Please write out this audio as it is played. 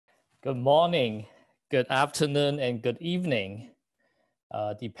Good morning, good afternoon, and good evening,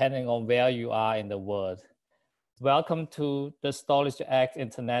 depending on where you are in the world. Welcome to the StorageX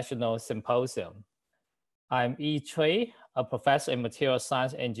International Symposium. I'm Yi Cui, a professor in material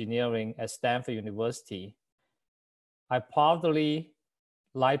science engineering at Stanford University. I proudly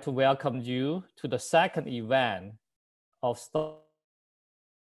like to welcome you to the second event of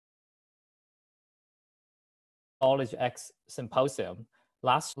StorageX Symposium.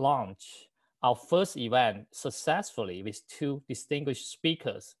 Last launch our first event successfully with two distinguished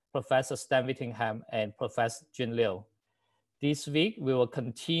speakers, Professor Stan Whittingham and Professor Jun Liu. This week, we will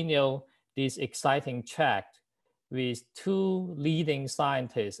continue this exciting track with two leading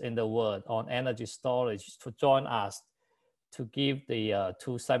scientists in the world on energy storage to join us to give the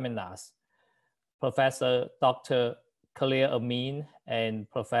two seminars, Professor Dr. Khalil Amine and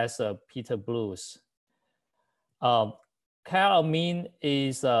Professor Peter Blues. Khalil Amine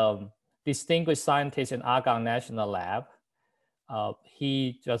is a distinguished scientist in Argonne National Lab.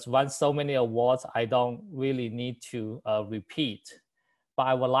 He just won so many awards, I don't really need to repeat, but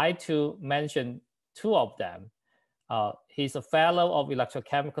I would like to mention two of them. He's a fellow of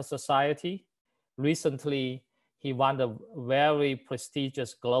Electrochemical Society. Recently, he won the very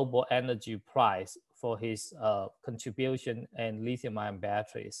prestigious Global Energy Prize for his contribution in lithium-ion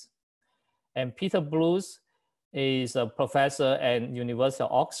batteries. And Peter Blues is a professor at University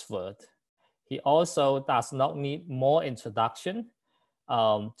of Oxford. He also does not need more introduction.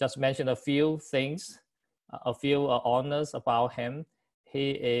 Just mention a few things, a few honors about him.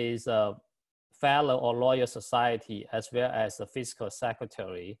 He is a fellow of Royal Society as well as a physical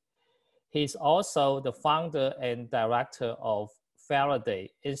secretary. He's also the founder and director of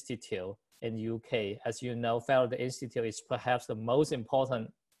Faraday Institute in the UK. As you know, Faraday Institute is perhaps the most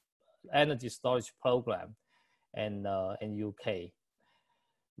important energy storage program in UK.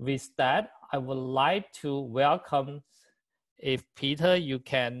 With that, I would like to welcome, if Peter, you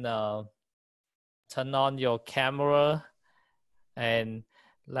can turn on your camera and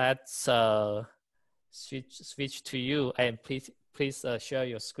let's switch to you, and please share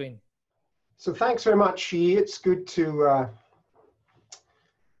your screen. So thanks very much, Yi. It's good to,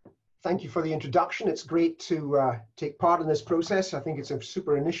 thank you for the introduction. It's great to take part in this process. I think it's a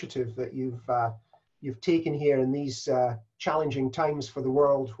super initiative that you've taken here in these challenging times for the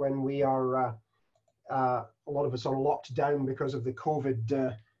world when we are, a lot of us are locked down because of the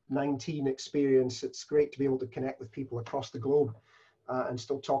COVID-19 experience. It's great to be able to connect with people across the globe and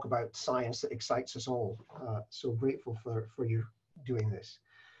still talk about science that excites us all. So grateful for you doing this.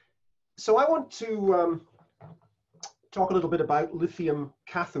 So I want to talk a little bit about lithium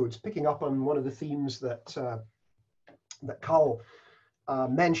cathodes, picking up on one of the themes that Carl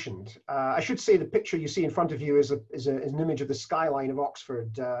mentioned. I should say the picture you see in front of you is an image of the skyline of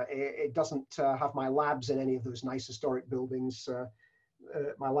Oxford. It doesn't have my labs in any of those nice historic buildings.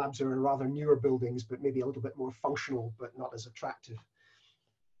 My labs are in rather newer buildings, but maybe a little bit more functional, but not as attractive.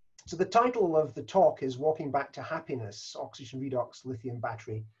 So the title of the talk is Walking Back to Happiness, Oxygen Redox Lithium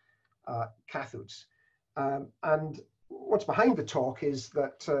Battery Cathodes. And what's behind the talk is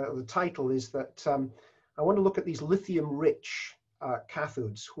that, the title is that I want to look at these lithium-rich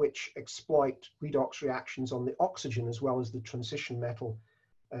cathodes, which exploit redox reactions on the oxygen as well as the transition metal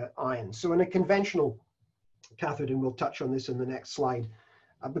ions. So in a conventional cathode, and we'll touch on this in the next slide,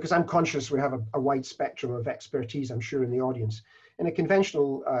 because I'm conscious we have a wide spectrum of expertise, I'm sure, in the audience. In a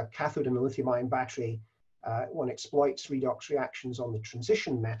conventional cathode in a lithium-ion battery, one exploits redox reactions on the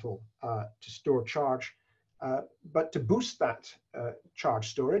transition metal to store charge, but to boost that charge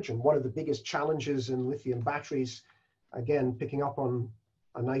storage, and one of the biggest challenges in lithium batteries, again, picking up on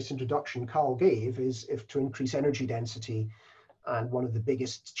a nice introduction Carl gave, is if to increase energy density. And one of the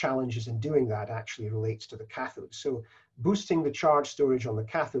biggest challenges in doing that actually relates to the cathode. So boosting the charge storage on the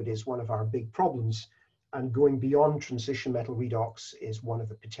cathode is one of our big problems, and going beyond transition metal redox is one of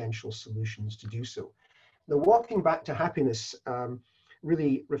the potential solutions to do so. The walking back to happiness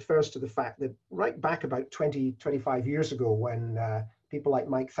really refers to the fact that right back about 25 years ago, when people like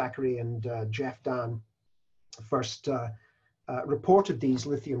Mike Thackeray and Jeff Dahn first reported these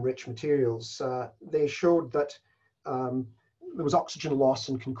lithium-rich materials, they showed that there was oxygen loss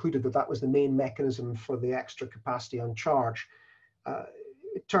and concluded that that was the main mechanism for the extra capacity on charge.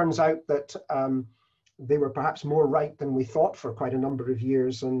 It turns out that they were perhaps more right than we thought for quite a number of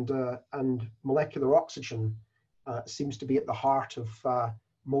years, and molecular oxygen seems to be at the heart of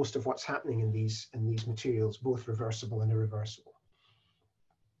most of what's happening in these materials, both reversible and irreversible.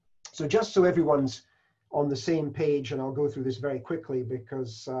 So just so everyone's on the same page, and I'll go through this very quickly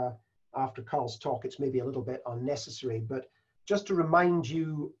because after Carl's talk, it's maybe a little bit unnecessary, but just to remind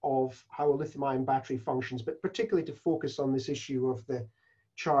you of how a lithium-ion battery functions, but particularly to focus on this issue of the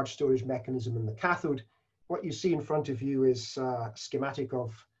charge storage mechanism in the cathode. What you see in front of you is a schematic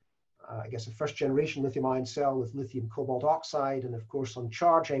of, I guess, a first-generation lithium-ion cell with lithium cobalt oxide, and of course on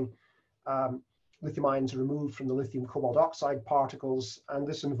charging, lithium ions are removed from the lithium cobalt oxide particles, and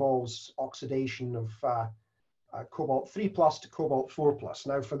this involves oxidation of cobalt 3+ to cobalt 4+.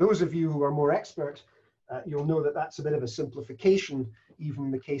 Now, for those of you who are more expert, you'll know that that's a bit of a simplification, even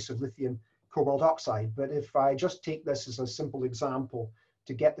in the case of lithium cobalt oxide. But if I just take this as a simple example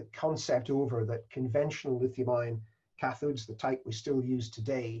to get the concept over that conventional lithium-ion cathodes, the type we still use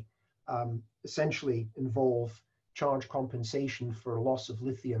today, essentially involve charge compensation for loss of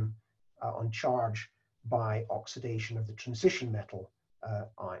lithium on charge by oxidation of the transition metal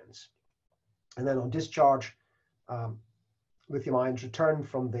ions. And then on discharge, lithium ions return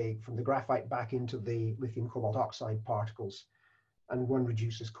from the graphite back into the lithium cobalt oxide particles, and one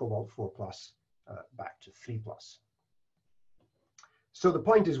reduces cobalt 4+ back to 3+. So the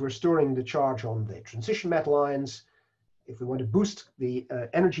point is we're storing the charge on the transition metal ions. If we want to boost the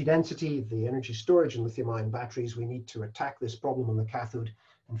energy density, the energy storage in lithium-ion batteries, we need to attack this problem on the cathode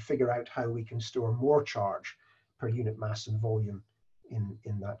and figure out how we can store more charge per unit mass and volume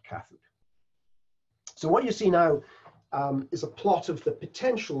in that cathode. So what you see now is a plot of the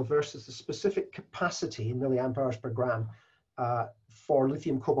potential versus the specific capacity in milliamp hours per gram for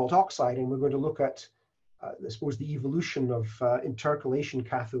lithium cobalt oxide, and we're going to look at, I suppose, the evolution of intercalation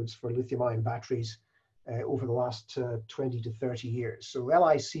cathodes for lithium-ion batteries over the last 20 to 30 years. So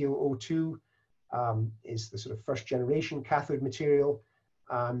LiCoO2 is the sort of first generation cathode material,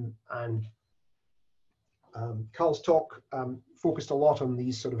 and Carl's talk focused a lot on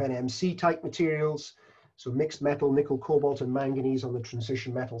these sort of NMC type materials, so mixed metal, nickel, cobalt, and manganese on the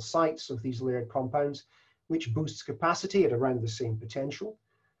transition metal sites of these layered compounds, which boosts capacity at around the same potential.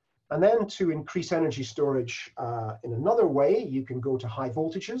 And then to increase energy storage in another way, you can go to high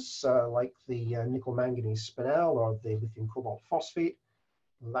voltages like the nickel manganese spinel or the lithium cobalt phosphate.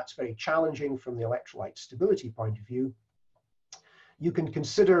 Well, that's very challenging from the electrolyte stability point of view. You can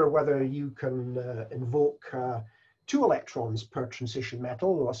consider whether you can invoke 2 electrons per transition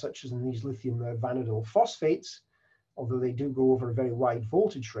metal, such as in these lithium vanadyl phosphates, although they do go over a very wide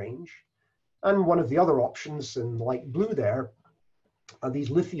voltage range. And one of the other options in light blue there are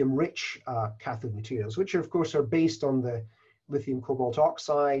these lithium-rich cathode materials, which of course are based on the lithium cobalt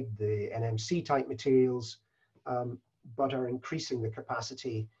oxide, the NMC type materials, but are increasing the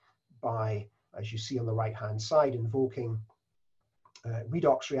capacity by, as you see on the right-hand side, invoking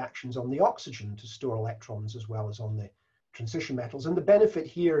redox reactions on the oxygen to store electrons as well as on the transition metals. And the benefit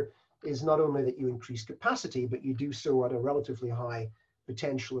here is not only that you increase capacity, but you do so at a relatively high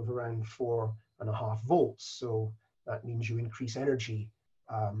potential of around 4.5 volts. So that means you increase energy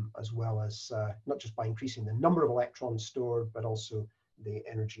as well as not just by increasing the number of electrons stored, but also the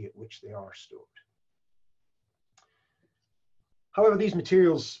energy at which they are stored. However, these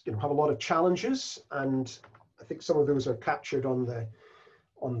materials have a lot of challenges, and I think some of those are captured on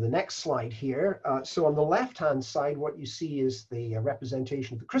the next slide here. So on the left-hand side, what you see is the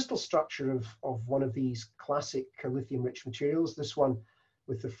representation of the crystal structure of one of these classic lithium-rich materials. This one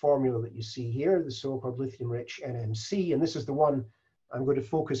with the formula that you see here, the so-called lithium-rich NMC, and this is the one I'm going to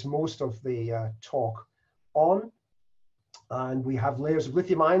focus most of the talk on. And we have layers of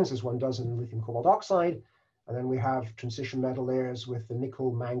lithium ions, as one does in lithium cobalt oxide, and then we have transition metal layers with the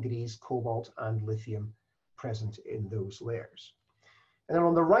nickel, manganese, cobalt, and lithium present in those layers. And then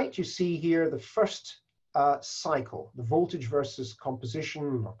on the right, you see here the first cycle, the voltage versus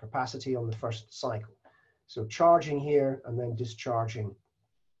composition or capacity on the first cycle. So charging here and then discharging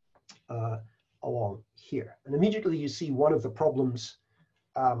along here. And immediately you see one of the problems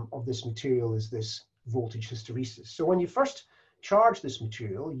of this material is this voltage hysteresis. So when you first charge this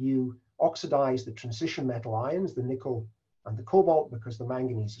material, you oxidize the transition metal ions, the nickel and the cobalt, because the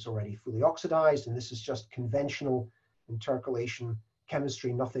manganese is already fully oxidized, and this is just conventional intercalation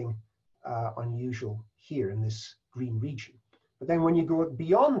chemistry, nothing unusual here in this green region. But then when you go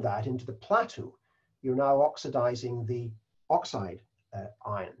beyond that into the plateau, you're now oxidizing the oxide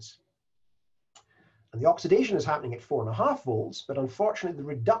ions. And the oxidation is happening at 4.5 volts, but unfortunately the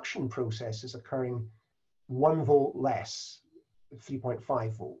reduction process is occurring 1 volt less,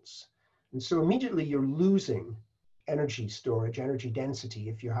 3.5 volts. And so immediately you're losing energy storage, energy density.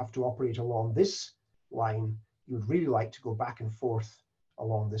 If you have to operate along this line, you would really like to go back and forth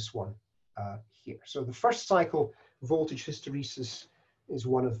along this one here. So the first cycle voltage hysteresis is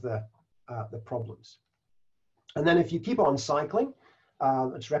one of the problems. And then if you keep on cycling,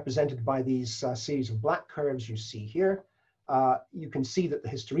 it's represented by these series of black curves you see here. you can see that the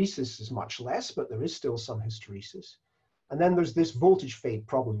hysteresis is much less, but there is still some hysteresis. And then there's this voltage fade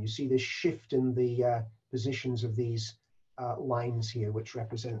problem. You see this shift in the positions of these lines here, which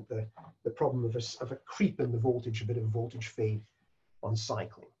represent the problem of a creep in the voltage, a bit of voltage fade on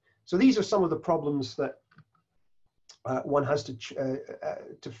cycling. So these are some of the problems that one has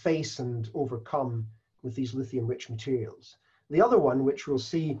to face and overcome with these lithium-rich materials. The other one, which we'll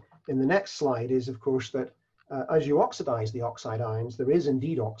see in the next slide, is of course that as you oxidize the oxide ions, there is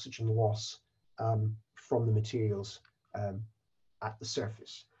indeed oxygen loss from the materials at the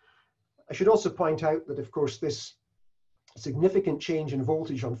surface. I should also point out that, of course, this significant change in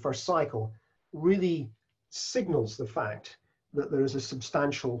voltage on first cycle really signals the fact that there is a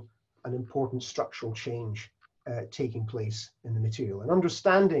substantial and important structural change taking place in the material. And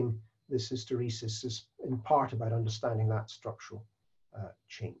understanding this hysteresis is in part about understanding that structural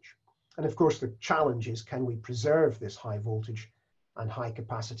change. And of course, the challenge is, can we preserve this high voltage and high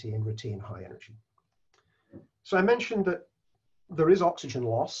capacity and retain high energy? So I mentioned that there is oxygen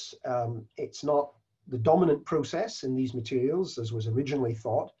loss. It's not the dominant process in these materials as was originally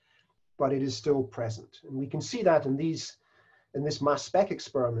thought, but it is still present. And we can see that in this mass spec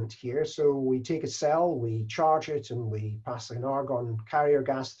experiment here. So we take a cell, we charge it, and we pass an argon carrier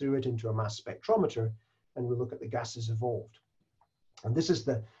gas through it into a mass spectrometer, and we look at the gases evolved. And this is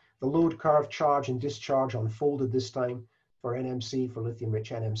the load curve, charge and discharge unfolded this time for NMC, for lithium-rich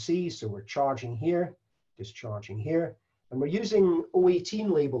NMC. So we're charging here, discharging here, and we're using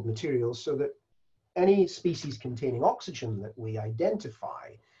O18 labeled materials so that any species containing oxygen that we identify,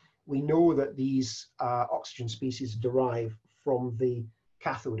 we know that these oxygen species derive from the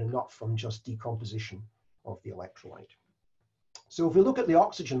cathode and not from just decomposition of the electrolyte. So if we look at the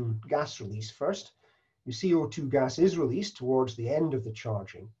oxygen gas release first, you see O2 gas is released towards the end of the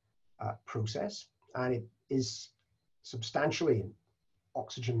charging process, and it is substantially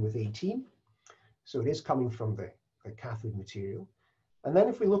oxygen with 18. So it is coming from the cathode material. And then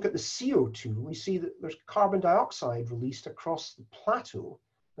if we look at the CO2, we see that there's carbon dioxide released across the plateau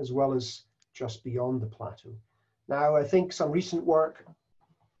as well as just beyond the plateau. Now, I think some recent work,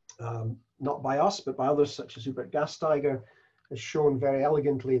 not by us, but by others such as Hubert Gasteiger, has shown very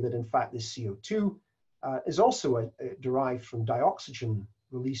elegantly that in fact this CO2 is also derived from dioxygen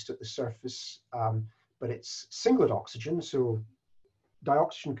released at the surface, but it's singlet oxygen. So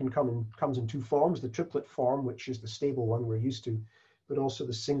dioxygen comes in two forms, the triplet form, which is the stable one we're used to, but also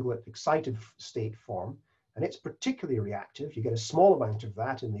the singlet excited state form. And it's particularly reactive. You get a small amount of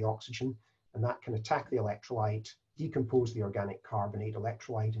that in the oxygen, and that can attack the electrolyte, decompose the organic carbonate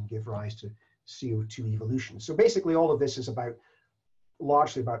electrolyte, and give rise to CO2 evolution. So basically all of this is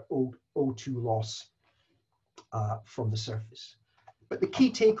largely about O2 loss from the surface. But the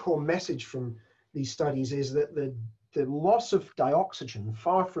key take-home message from these studies is that the loss of dioxygen,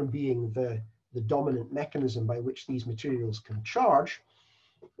 far from being the dominant mechanism by which these materials can charge,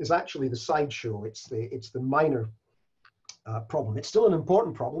 is actually the sideshow. It's the minor problem. It's still an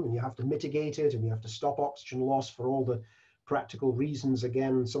important problem, and you have to mitigate it, and you have to stop oxygen loss for all the practical reasons,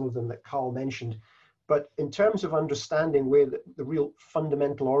 again, some of them that Carl mentioned. But in terms of understanding where the real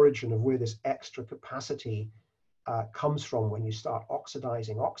fundamental origin of where this extra capacity comes from when you start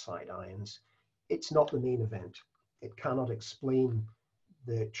oxidizing oxide ions, it's not the main event. It cannot explain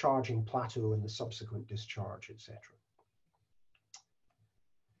the charging plateau and the subsequent discharge, etc.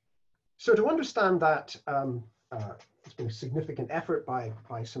 So to understand that, it's been a significant effort by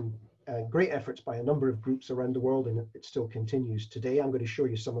some great efforts by a number of groups around the world, and it still continues today. I'm going to show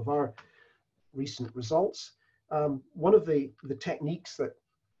you some of our recent results. One of the techniques that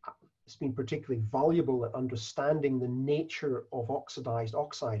has been particularly valuable at understanding the nature of oxidized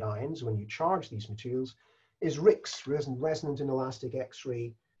oxide ions when you charge these materials is RIX, resonant inelastic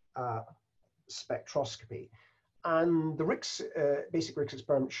X-ray spectroscopy. And the RIX, basic RIX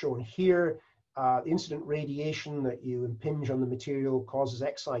experiment shown here, the incident radiation that you impinge on the material causes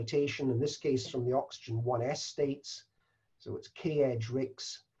excitation, in this case from the oxygen 1s states. So it's K-edge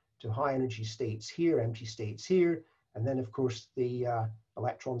RIX to high energy states here, empty states here. And then of course the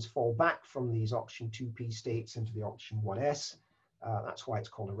electrons fall back from these oxygen 2p states into the oxygen 1s. That's why it's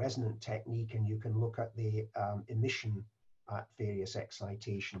called a resonant technique, and you can look at the emission at various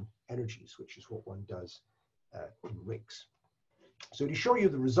excitation energies, which is what one does in RIX. So to show you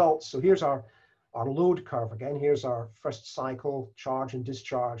the results, so here's our load curve again. Here's our first cycle, charge and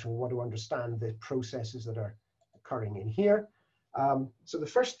discharge, and we want to understand the processes that are occurring in here. So the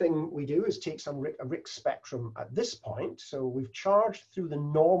first thing we do is take a RIX spectrum at this point. So we've charged through the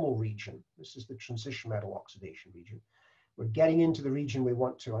normal region. This is the transition metal oxidation region. We're getting into the region we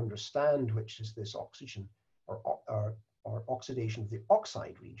want to understand, which is this oxygen or or oxidation of the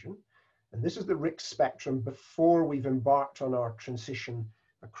oxide region. And this is the RIX spectrum before we've embarked on our transition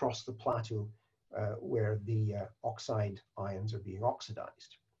across the plateau where the oxide ions are being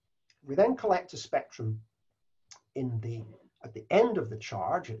oxidized. We then collect a spectrum at the end of the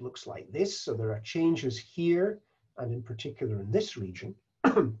charge. It looks like this. So there are changes here, and in particular in this region.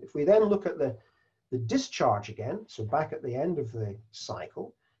 If we then look at the discharge again, so back at the end of the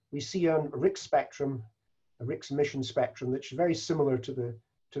cycle, we see a RIX spectrum, a RIX emission spectrum that's very similar to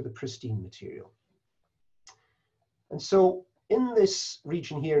the pristine material. And so in this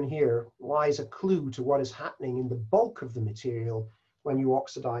region here and here lies a clue to what is happening in the bulk of the material when you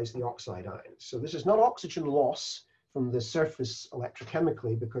oxidize the oxide ions. So this is not oxygen loss from the surface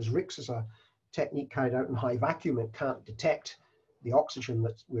electrochemically, because RIX is a technique carried out in high vacuum. It can't detect the oxygen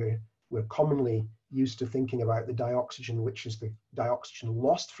that we're commonly used to thinking about, the dioxygen, which is the dioxygen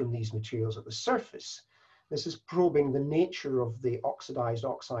lost from these materials at the surface. This is probing the nature of the oxidized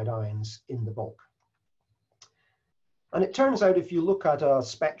oxide ions in the bulk. And it turns out if you look at a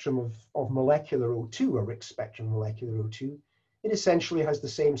spectrum of molecular O2, a RIX spectrum molecular O2, it essentially has the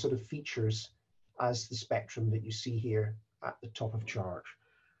same sort of features as the spectrum that you see here at the top of charge.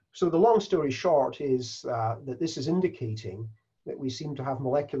 So the long story short is that this is indicating that we seem to have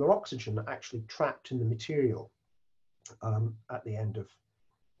molecular oxygen actually trapped in the material at the end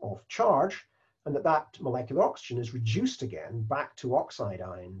of charge, and that molecular oxygen is reduced again back to oxide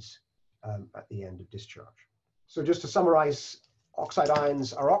ions at the end of discharge. So just to summarize, oxide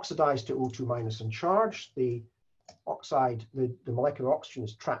ions are oxidized to O2 minus on charge. The molecular oxygen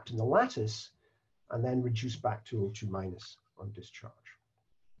is trapped in the lattice and then reduced back to O2 minus on discharge.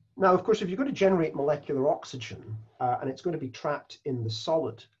 Now, of course, if you're going to generate molecular oxygen and it's going to be trapped in the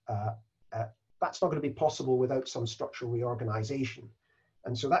solid, that's not going to be possible without some structural reorganization.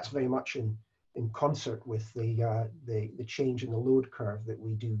 And so that's very much in concert with the change in the load curve that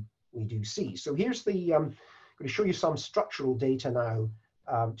we do see. So here's the, I'm going to show you some structural data now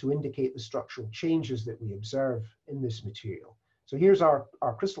to indicate the structural changes that we observe in this material. So here's our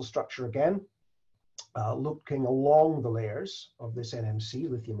crystal structure again. Looking along the layers of this NMC,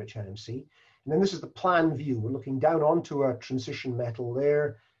 lithium-rich NMC. And then this is the plan view. We're looking down onto a transition metal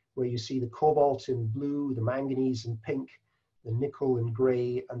layer where you see the cobalt in blue, the manganese in pink, the nickel in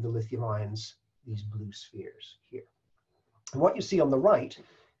gray, and the lithium ions, these blue spheres here. And what you see on the right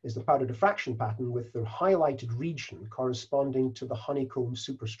is the powder diffraction pattern with the highlighted region corresponding to the honeycomb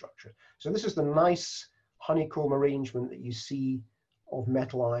superstructure. So this is the nice honeycomb arrangement that you see of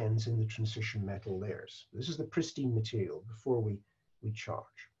metal ions in the transition metal layers. This is the pristine material before we charge.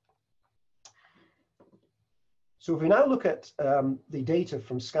 So if we now look at the data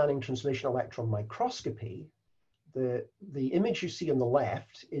from scanning transmission electron microscopy, the image you see on the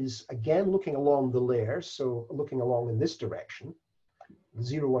left is again looking along the layers, so looking along in this direction, the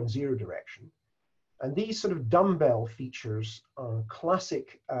 0, 1, 0 direction. And these sort of dumbbell features are a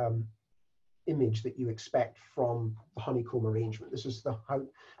classic image that you expect from the honeycomb arrangement. This is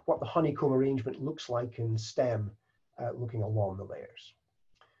what the honeycomb arrangement looks like in STEM, looking along the layers.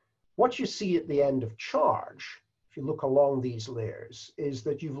 What you see at the end of charge, if you look along these layers, is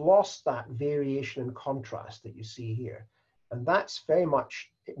that you've lost that variation and contrast that you see here. And that's very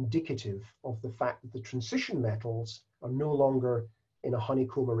much indicative of the fact that the transition metals are no longer in a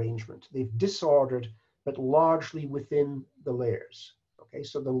honeycomb arrangement. They've disordered, but largely within the layers. Okay,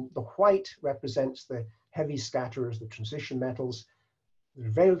 so the white represents the heavy scatterers, the transition metals.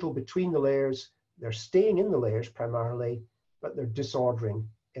 There's very little between the layers. They're staying in the layers primarily, but they're disordering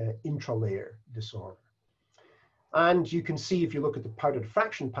intralayer disorder. And you can see if you look at the powder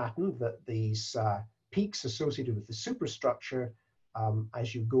diffraction pattern that these peaks associated with the superstructure,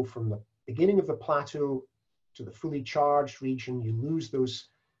 as you go from the beginning of the plateau to the fully charged region, you lose those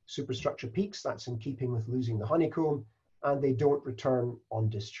superstructure peaks. That's in keeping with losing the honeycomb, and they don't return on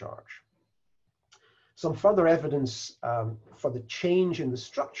discharge. Some further evidence for the change in the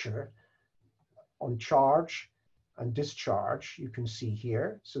structure on charge and discharge you can see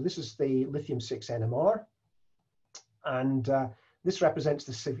here. So this is the lithium-6 NMR, and this represents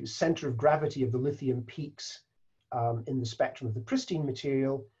the center of gravity of the lithium peaks in the spectrum of the pristine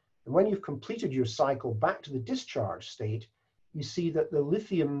material. And when you've completed your cycle back to the discharge state, you see that the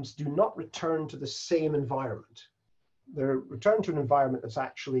lithiums do not return to the same environment. They're returned to an environment that's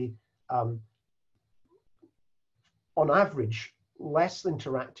actually, on average, less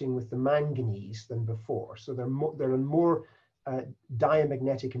interacting with the manganese than before. So they're in more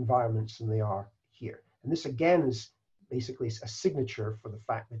diamagnetic environments than they are here. And this again is basically a signature for the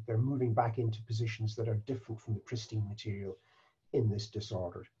fact that they're moving back into positions that are different from the pristine material in this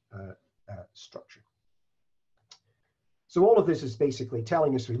disordered structure. So all of this is basically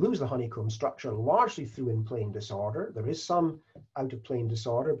telling us we lose the honeycomb structure largely through in-plane disorder. There is some out-of-plane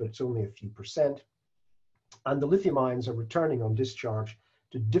disorder, but it's only a few percent. And the lithium ions are returning on discharge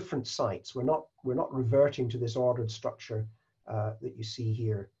to different sites. We're not reverting to this ordered structure that you see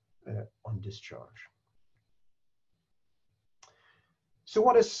here on discharge. So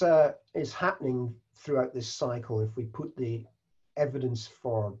what is happening throughout this cycle if we put the evidence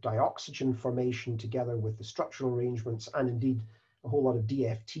for dioxygen formation together with the structural arrangements and indeed a whole lot of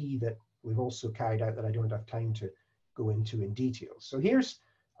DFT that we've also carried out that I don't have time to go into in detail. So here's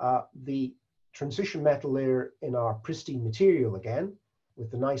the transition metal layer in our pristine material again,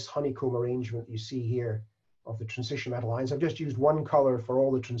 with the nice honeycomb arrangement you see here of the transition metal ions. I've just used one color for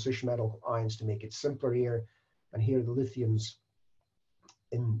all the transition metal ions to make it simpler here, and here are the lithiums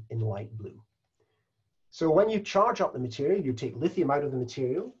in light blue. So when you charge up the material, you take lithium out of the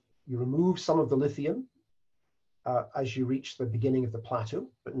material, you remove some of the lithium as you reach the beginning of the plateau,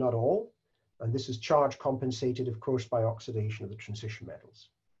 but not all. And this is charge compensated, of course, by oxidation of the transition metals.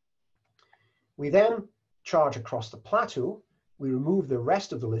 We then charge across the plateau, we remove the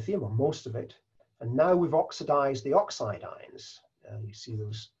rest of the lithium, or most of it, and now we've oxidized the oxide ions. You see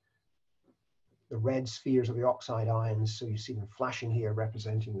the red spheres of the oxide ions, so you see them flashing here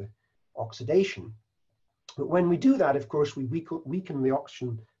representing the oxidation. But when we do that, of course, we weaken the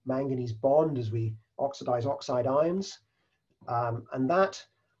oxygen manganese bond as we oxidize oxide ions, and that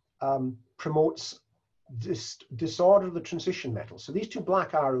promotes disorder of the transition metal. So these two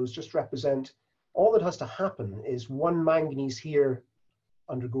black arrows just represent all that has to happen is one manganese here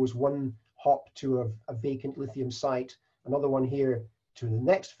undergoes one hop to a vacant lithium site, another one here to the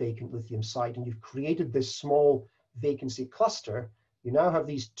next vacant lithium site, and you've created this small vacancy cluster. You now have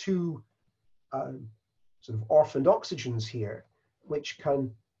these two sort of orphaned oxygens here, which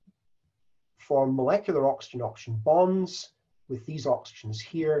can form molecular oxygen-oxygen bonds with these oxygens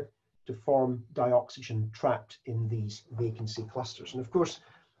here to form dioxygen trapped in these vacancy clusters. And of course,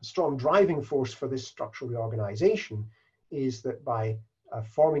 the strong driving force for this structural reorganization is that by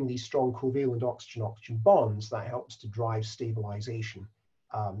forming these strong covalent oxygen-oxygen bonds, that helps to drive stabilization.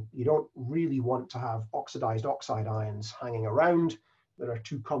 You don't really want to have oxidized oxide ions hanging around. There are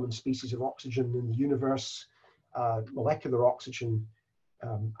two common species of oxygen in the universe, molecular oxygen,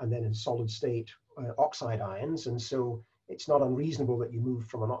 and then in solid state oxide ions. And so it's not unreasonable that you move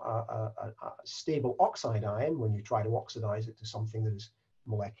from a stable oxide ion when you try to oxidize it to something that is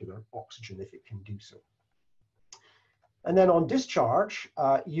molecular oxygen, if it can do so. And then on discharge,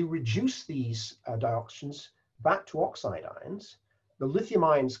 you reduce these dioxygens back to oxide ions. The lithium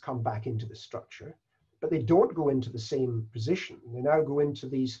ions come back into the structure, but they don't go into the same position. They now go into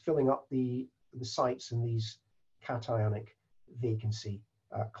these, filling up the sites in these cationic vacancy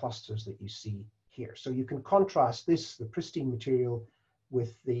clusters that you see here. So you can contrast this, the pristine material,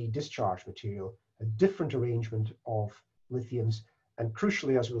 with the discharge material, a different arrangement of lithiums, and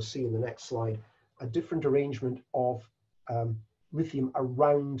crucially, as we'll see in the next slide, a different arrangement of lithium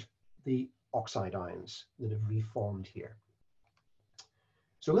around the oxide ions that have reformed here.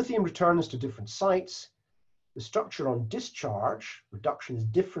 So lithium returns to different sites. The structure on discharge reduction is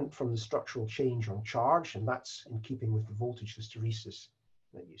different from the structural change on charge, and that's in keeping with the voltage hysteresis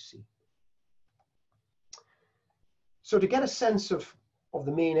that you see. So to get a sense of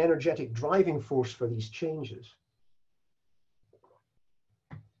the main energetic driving force for these changes,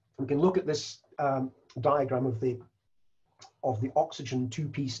 we can look at this diagram of the oxygen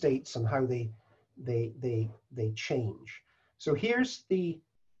 2p states and how they change. So here's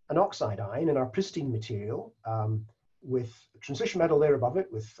an oxide ion in our pristine material with a transition metal layer above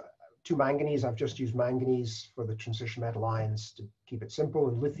it with two manganese. I've just used manganese for the transition metal ions to keep it simple,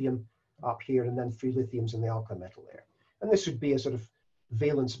 and lithium up here, and then 3 lithiums in the alkyl metal layer. And this would be a sort of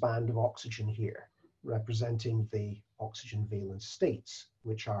valence band of oxygen here, representing the oxygen valence states,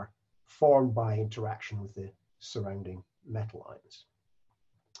 which are formed by interaction with the surrounding metal ions.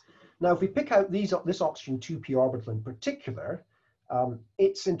 Now, if we pick out this oxygen 2p orbital in particular,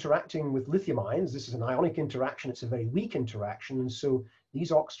 it's interacting with lithium ions. This is an ionic interaction. It's a very weak interaction. And so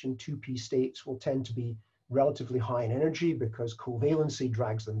these oxygen 2p states will tend to be relatively high in energy because covalency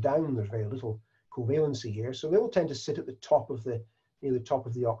drags them down. There's very little covalency here. So they will tend to sit at the top of near the top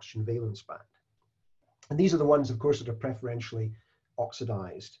of the oxygen valence band. And these are the ones, of course, that are preferentially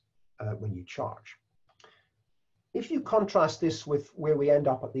oxidized when you charge. If you contrast this with where we end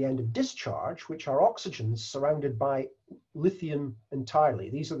up at the end of discharge, which are oxygens surrounded by lithium entirely.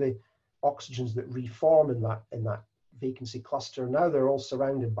 These are the oxygens that reform in that vacancy cluster. Now they're all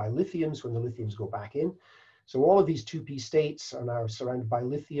surrounded by lithiums when the lithiums go back in. So all of these 2p states are now surrounded by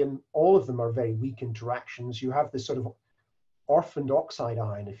lithium. All of them are very weak interactions. You have this sort of orphaned oxide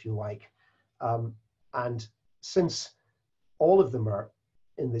ion, if you like. And since all of them are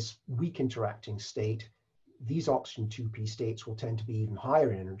in this weak interacting state, these oxygen 2p states will tend to be even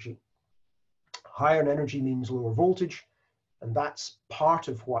higher in energy. Higher in energy means lower voltage, and that's part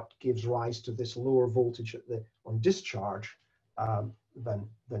of what gives rise to this lower voltage at on discharge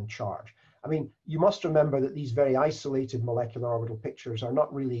than charge. I mean, you must remember that these very isolated molecular orbital pictures are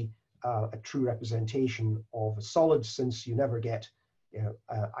not really a true representation of a solid, since you never get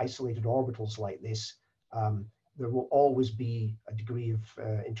isolated orbitals like this. There will always be a degree of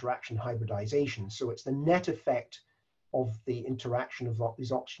interaction hybridization. So it's the net effect of the interaction of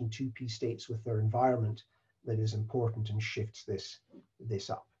these oxygen 2p states with their environment that is important and shifts this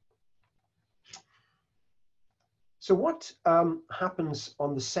up. So what happens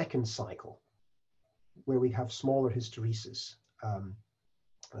on the second cycle, where we have smaller hysteresis,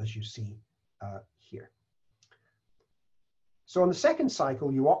 as you see here? So on the second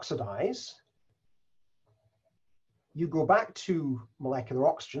cycle, you oxidize, you go back to molecular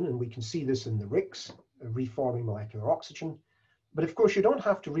oxygen, and we can see this in the RICs, reforming molecular oxygen. But of course, you don't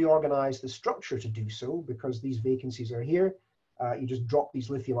have to reorganize the structure to do so, because these vacancies are here. You just drop these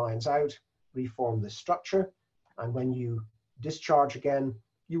lithium ions out, reform this structure, and when you discharge again,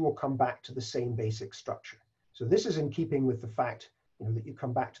 you will come back to the same basic structure. So this is in keeping with the fact that you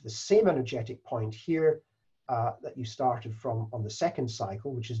come back to the same energetic point here that you started from on the second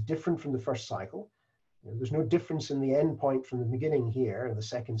cycle, which is different from the first cycle. There's no difference in the end point from the beginning here in the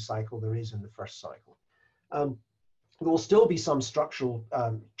second cycle there is in the first cycle. There will still be some structural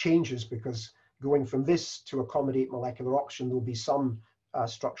changes, because going from this to accommodate molecular oxygen, there will be some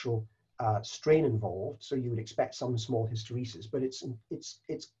structural strain involved. So you would expect some small hysteresis, but it's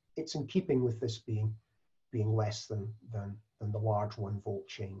in keeping with this being less than the large 1 volt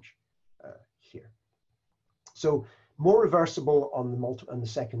change here. So more reversible on the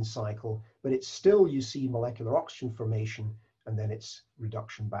second cycle, but it's still, you see molecular oxygen formation, and then it's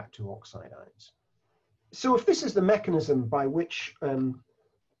reduction back to oxide ions. So if this is the mechanism by which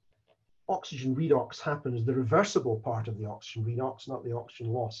oxygen redox happens, the reversible part of the oxygen redox, not the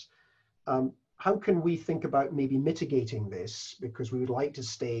oxygen loss, how can we think about maybe mitigating this, because we would like to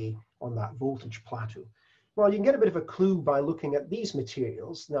stay on that voltage plateau? Well, you can get a bit of a clue by looking at these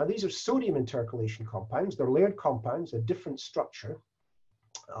materials. Now, these are sodium intercalation compounds. They're layered compounds, a different structure.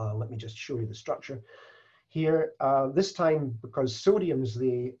 Let me just show you the structure here. This time, because sodium's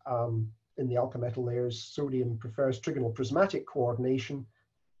in the alpha metal layers, sodium prefers trigonal prismatic coordination,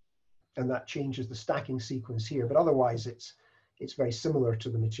 and that changes the stacking sequence here. But otherwise, it's very similar to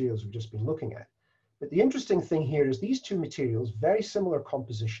the materials we've just been looking at. But the interesting thing here is these two materials, very similar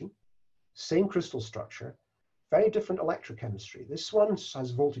composition, same crystal structure, very different electrochemistry. This one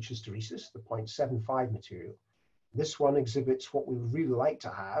has voltage hysteresis, the 0.75 material. This one exhibits what we would really like to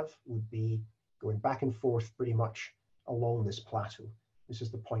have, would be going back and forth pretty much along this plateau. This is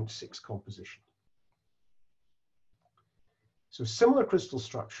the 0.6 composition. So similar crystal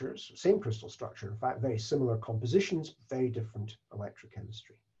structures, same crystal structure, in fact, very similar compositions, very different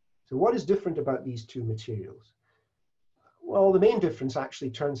electrochemistry. So what is different about these two materials? Well, the main difference actually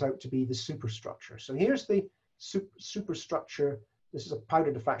turns out to be the superstructure. So here's the superstructure. This is a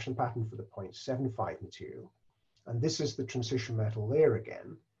powder diffraction pattern for the 0.75 material. And this is the transition metal layer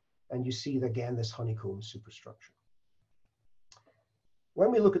again. And you see, again, this honeycomb superstructure.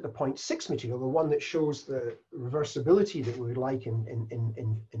 When we look at the 0.6 material, the one that shows the reversibility that we would like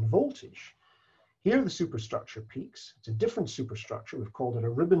in voltage, here the superstructure peaks. It's a different superstructure. We've called it a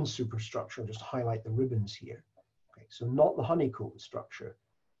ribbon superstructure. I'll just highlight the ribbons here. Okay, so not the honeycomb structure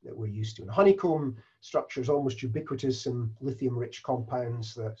that we're used to. And honeycomb structure is almost ubiquitous in lithium-rich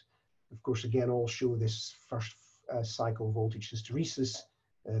compounds that, of course, again, all show this first cycle voltage hysteresis.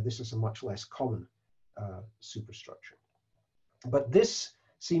 This is a much less common superstructure. But this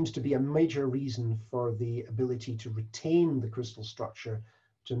seems to be a major reason for the ability to retain the crystal structure,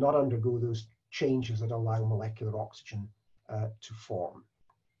 to not undergo those changes that allow molecular oxygen to form.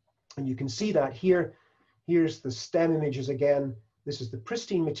 And you can see that here. Here's the stem images again. This is the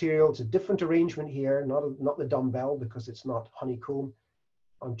pristine material. It's a different arrangement here, not the dumbbell, because it's not honeycomb.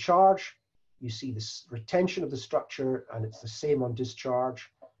 On charge, you see this retention of the structure, and it's the same on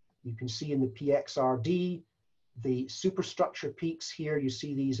discharge. You can see in the PXRD, the superstructure peaks here. You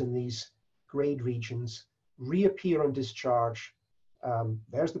see these in these grade regions reappear on discharge.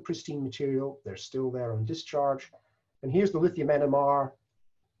 There's the pristine material. They're still there on discharge. And here's the lithium NMR,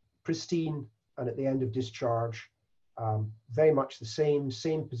 pristine, and at the end of discharge, very much the same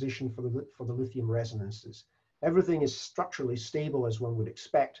position for the lithium resonances. Everything is structurally stable, as one would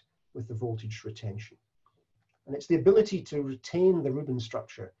expect with the voltage retention. And it's the ability to retain the Rubin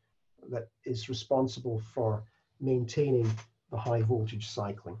structure that is responsible for maintaining the high voltage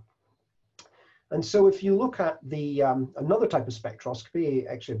cycling. And so if you look at the another type of spectroscopy,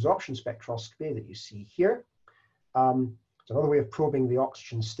 X-ray absorption spectroscopy that you see here, it's another way of probing the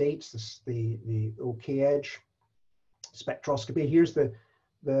oxygen states, the OK edge spectroscopy. Here's the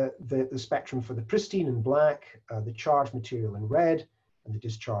spectrum for the pristine in black, the charged material in red, and the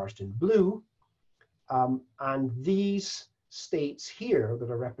discharged in blue. And these states here that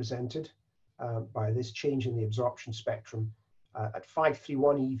are represented by this change in the absorption spectrum at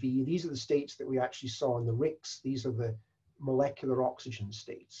 531 eV, these are the states that we actually saw in the RICS. These are the molecular oxygen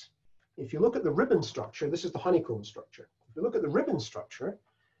states. If you look at the ribbon structure, this is the honeycomb structure. If you look at the ribbon structure,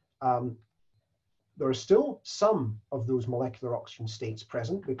 there are still some of those molecular oxygen states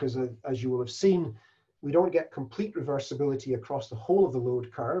present because, as you will have seen, we don't get complete reversibility across the whole of the load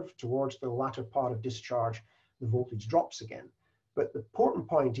curve. Towards the latter part of discharge, the voltage drops again. But the important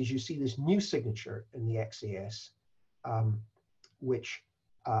point is you see this new signature in the XAS, which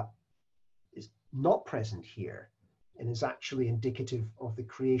is not present here and is actually indicative of the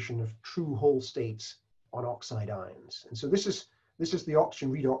creation of true whole states on oxide ions. And so this is the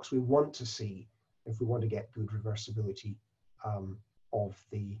oxygen redox we want to see if we want to get good reversibility of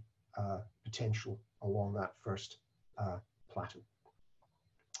the potential along that first plateau.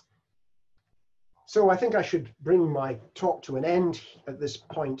 So I think I should bring my talk to an end at this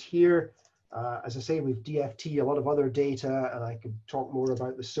point here. As I say, we've DFT a lot of other data, and I could talk more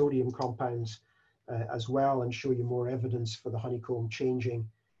about the sodium compounds as well and show you more evidence for the honeycomb changing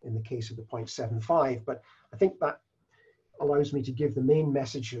in the case of the 0.75. But I think that allows me to give the main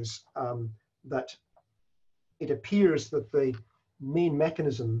messages that it appears that the main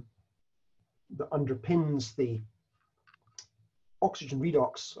mechanism that underpins the oxygen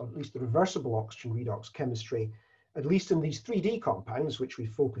redox, or at least the reversible oxygen redox chemistry, at least in these 3D compounds, which we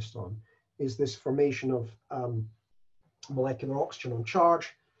focused on, is this formation of molecular oxygen on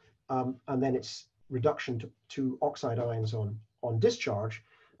charge, and then its reduction to oxide ions on discharge.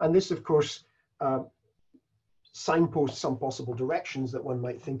 And this, of course, signposts some possible directions that one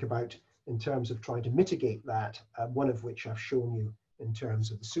might think about in terms of trying to mitigate that, one of which I've shown you in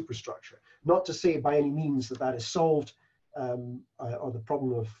terms of the superstructure. Not to say by any means that that is solved, or the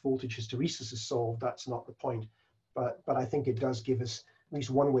problem of voltage hysteresis is solved. That's not the point. But I think it does give us at least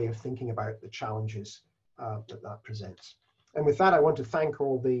one way of thinking about the challenges that presents. And with that, I want to thank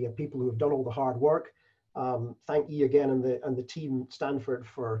all the people who have done all the hard work. Thank you again and the team at Stanford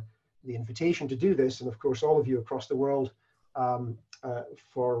for the invitation to do this, and of course all of you across the world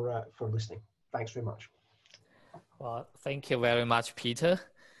for listening. Thanks very much. Well, thank you very much, Peter.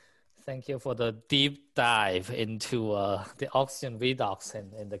 Thank you for the deep dive into the oxygen redox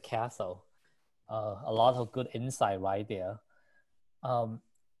in the cathode. A lot of good insight right there. And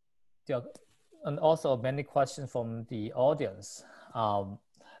also many questions from the audience.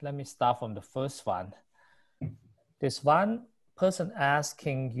 Let me start from the first one. There's one person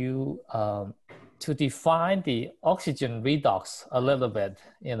asking you to define the oxygen redox a little bit,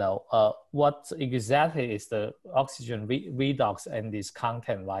 what exactly is the oxygen redox and this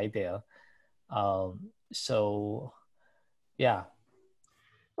content right there. So, yeah.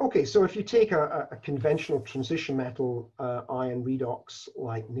 Okay, so if you take a conventional transition metal ion redox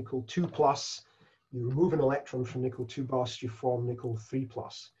like nickel 2+, you remove an electron from nickel 2+, you form nickel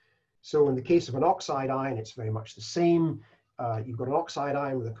 3+. So in the case of an oxide ion, it's very much the same. You've got an oxide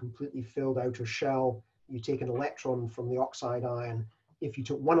ion with a completely filled outer shell. You take an electron from the oxide ion. If you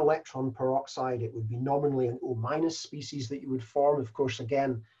took one electron per oxide, it would be nominally an O- species that you would form. Of course,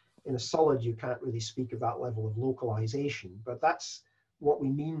 again, in a solid, you can't really speak of that level of localization, but that's what we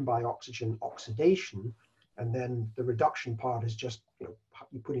mean by oxygen oxidation. And then the reduction part is just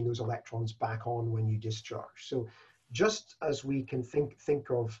you putting those electrons back on when you discharge. So just as we can think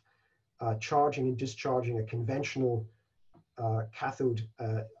of charging and discharging a conventional cathode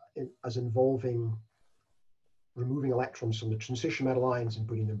as involving removing electrons from the transition metal ions and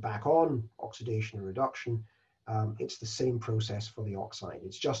putting them back on, oxidation and reduction, it's the same process for the oxide.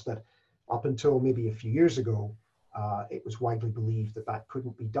 It's just that up until maybe a few years ago, it was widely believed that that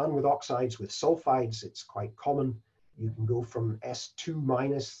couldn't be done with oxides. With sulfides, it's quite common. You can go from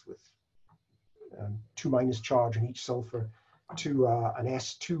S2- with 2- charge in each sulfur to an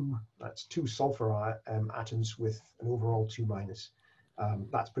S2, that's 2 sulfur atoms with an overall 2-.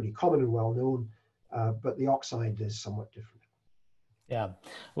 That's pretty common and well known, but the oxide is somewhat different. Yeah,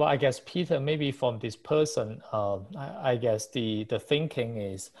 well, I guess, Peter, maybe from this person, I guess the thinking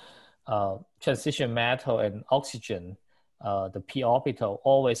is transition metal and oxygen, the p orbital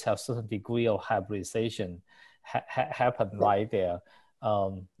always have certain degree of hybridization. happen right there.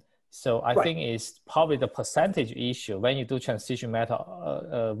 So I think it's probably the percentage issue. When you do transition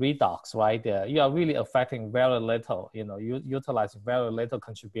metal redox right there, you are really affecting very little, you utilize very little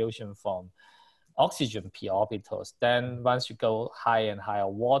contribution from oxygen p orbitals. Then once you go higher and higher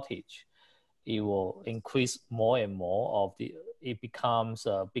voltage, it will increase more and more of it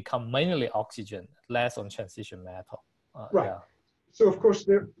become mainly oxygen, less on transition metal. Right. Yeah. So of course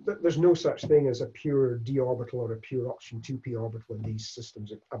there's no such thing as a pure d orbital or a pure oxygen 2p orbital in these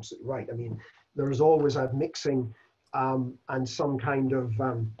systems. Absolutely right. I mean, there is always a mixing and some kind of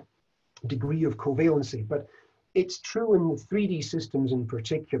degree of covalency, but it's true in the 3D systems in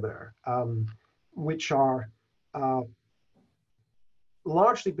particular, which are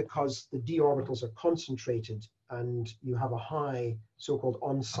largely because the d orbitals are concentrated and you have a high so-called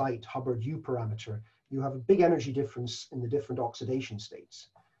on-site Hubbard U parameter. You have a big energy difference in the different oxidation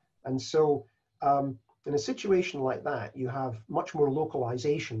states. And so in a situation like that, you have much more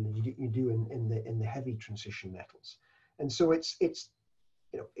localization than you do in the heavy transition metals. And so it's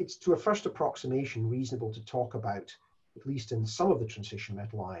to a first approximation reasonable to talk about, at least in some of the transition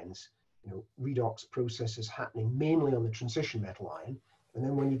metal ions, redox processes happening mainly on the transition metal ion. And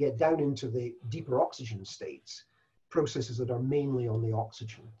then when you get down into the deeper oxygen states, processes that are mainly on the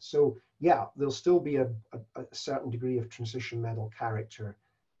oxygen. So yeah, there'll still be a certain degree of transition metal character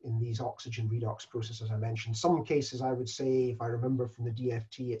in these oxygen redox processes I mentioned. Some cases I would say, if I remember from the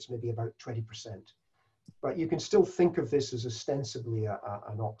DFT, it's maybe about 20%. But you can still think of this as ostensibly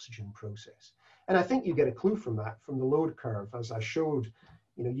an oxygen process. And I think you get a clue from that, from the load curve. As I showed,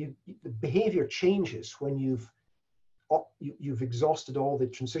 the behavior changes when you've exhausted all the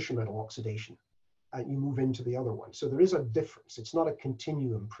transition metal oxidation and you move into the other one. So there is a difference. It's not a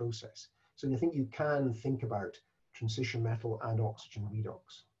continuum process. So I think you can think about transition metal and oxygen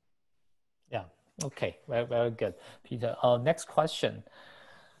redox. Yeah, okay, very, very good, Peter. Next question.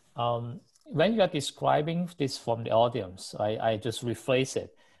 When you are describing this from the audience, I just rephrase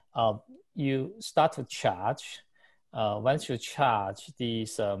it. You start to charge. Once you charge,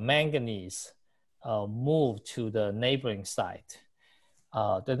 these manganese move to the neighboring site.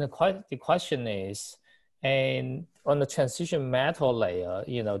 Then the question is, and on the transition metal layer,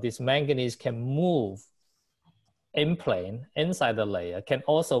 this manganese can move in plane inside the layer, can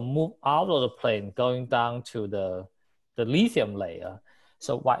also move out of the plane going down to the lithium layer.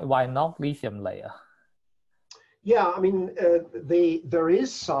 So why not lithium layer? Yeah, I mean, there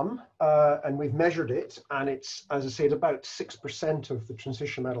is some, and we've measured it, and it's, as I said, about 6% of the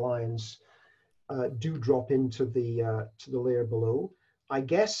transition metal ions do drop into the layer below. I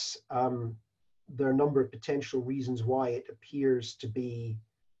guess there are a number of potential reasons why it appears to be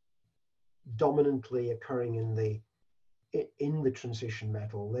dominantly occurring in the transition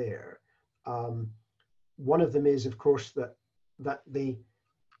metal layer. One of them is, of course, that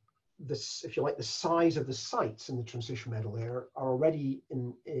if you like, the size of the sites in the transition metal layer are already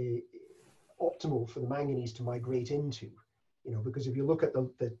optimal for the manganese to migrate into. Because if you look at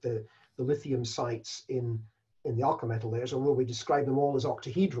the lithium sites in the alkyl metal layers, although we describe them all as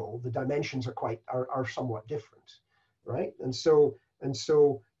octahedral, the dimensions are somewhat different, right? And so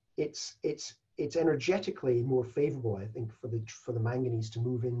it's energetically more favorable, I think, for the manganese to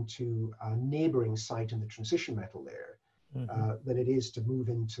move into a neighboring site in the transition metal layer than it is to move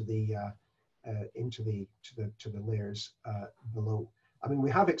into the layers below. I mean,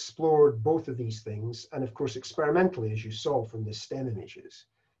 we have explored both of these things, and of course, experimentally, as you saw from the STEM images,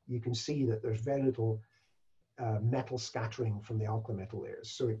 you can see that there's very little metal scattering from the alkyl metal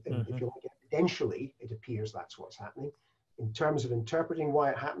layers. So if you look evidentially, it appears that's what's happening. In terms of interpreting why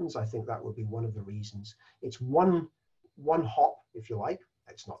it happens, I think that would be one of the reasons. It's one hop, if you like.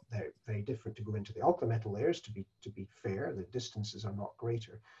 It's not very different to go into the alkyl metal layers, to be fair. The distances are not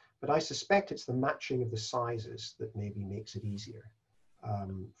greater. But I suspect it's the matching of the sizes that maybe makes it easier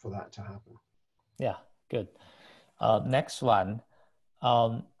for that to happen. Yeah, good. Next one.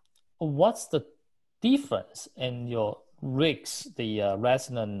 What's the difference in your rigs, the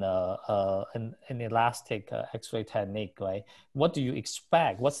resonant and elastic X-ray technique, right? What do you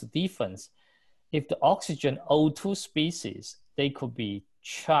expect? What's the difference? If the oxygen O2 species, they could be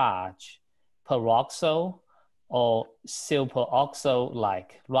charged peroxo or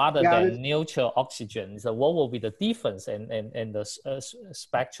superoxo-like rather than neutral oxygen. So what will be the difference in the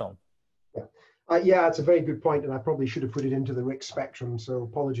spectrum? Yeah, it's a very good point, and I probably should have put it into the RIC spectrum, so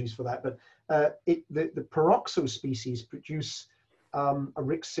apologies for that. But the peroxo species produce a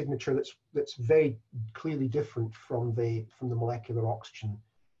RIC signature that's very clearly different from the molecular oxygen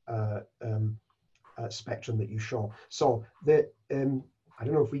spectrum that you saw. So I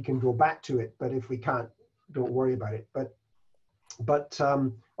don't know if we can go back to it, but if we can't, don't worry about it. But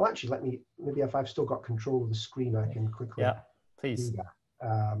well, actually, maybe if I've still got control of the screen, I can quickly please. do that.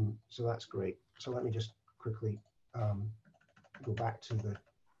 So that's great. So let me just quickly go back to the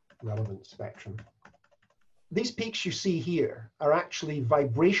relevant spectrum. These peaks you see here are actually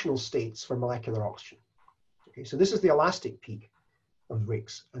vibrational states for molecular oxygen. Okay, so this is the elastic peak of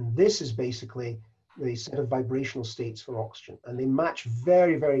RICS, and this is basically the set of vibrational states for oxygen, and they match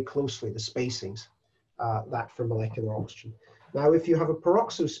very, very closely the spacings that for molecular oxygen. Now, if you have a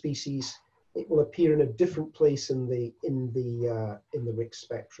peroxo species, it will appear in a different place in the RICS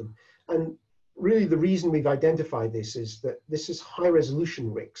spectrum. And really, the reason we've identified this is that this is high-resolution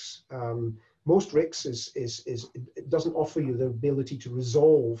RICS. Most RICS it doesn't offer you the ability to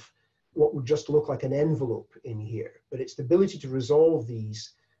resolve what would just look like an envelope in here, but it's the ability to resolve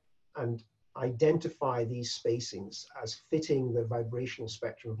these and identify these spacings as fitting the vibrational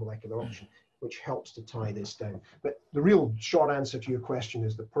spectrum of molecular oxygen, which helps to tie this down. But the real short answer to your question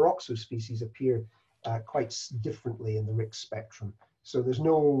is the peroxo species appear quite differently in the RICS spectrum. So there's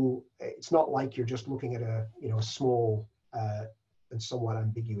no, it's not like you're just looking at a small and somewhat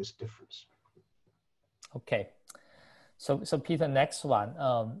ambiguous difference. Okay, so Peter, next one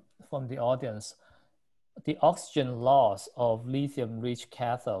from the audience. The oxygen loss of lithium-rich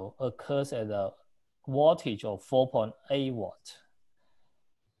cathode occurs at a voltage of 4.8 watt,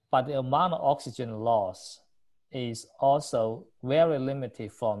 but the amount of oxygen loss is also very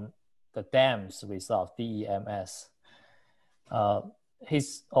limited from the DEMS result, DEMS.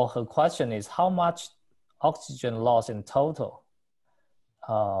 His or her question is, how much oxygen loss in total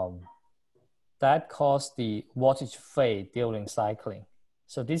that caused the voltage fade during cycling?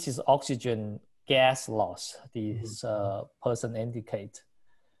 So this is oxygen gas loss, this person indicate.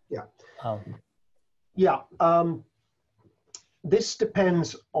 Yeah. This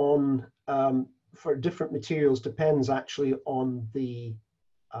depends on, for different materials, depends actually on the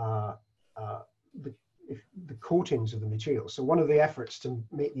coatings of the material. So one of the efforts to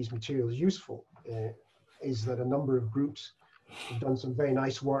make these materials useful is that a number of groups have done some very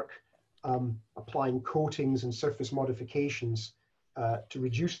nice work applying coatings and surface modifications to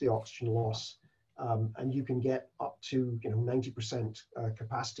reduce the oxygen loss. And you can get up to 90%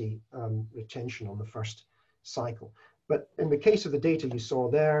 capacity retention on the first cycle. But in the case of the data you saw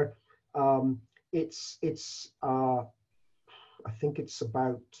there, I think it's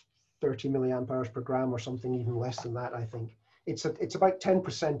about 30 milliamp hours per gram or something even less than that. I think it's about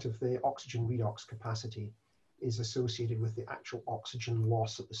 10% of the oxygen redox capacity is associated with the actual oxygen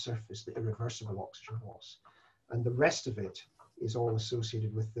loss at the surface, the irreversible oxygen loss, and the rest of it is all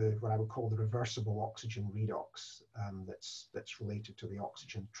associated with what I would call the reversible oxygen redox that's related to the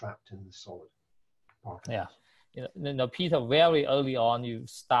oxygen trapped in the solid particles. Yeah, Peter, very early on, you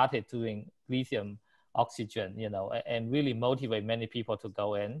started doing lithium oxygen, and really motivate many people to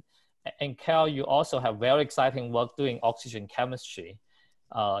go in. And Carl, you also have very exciting work doing oxygen chemistry,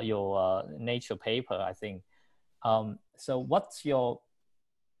 your Nature paper, I think. So what's your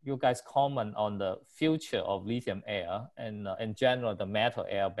guys' comment on the future of lithium air and in general, the metal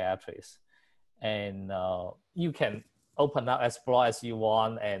air batteries? And you can open up as broad as you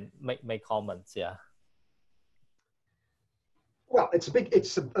want and make comments, yeah. Well, that's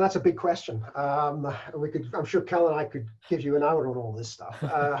a big question. I'm sure Cal and I could give you an hour on all this stuff.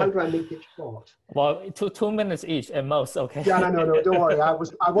 How do I make it short? Well, two minutes each at most, okay? Yeah, no, don't worry.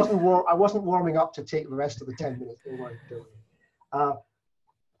 I wasn't warming up to take the rest of the 10 minutes. Don't worry.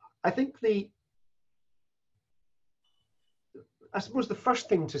 I think I suppose the first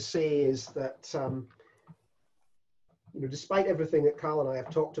thing to say is that despite everything that Cal and I have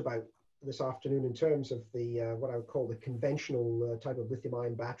talked about this afternoon in terms of the what I would call the conventional type of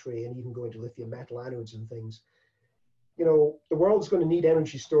lithium-ion battery, and even going to lithium metal anodes and things, the world's going to need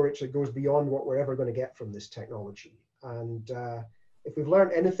energy storage that goes beyond what we're ever going to get from this technology. And if we've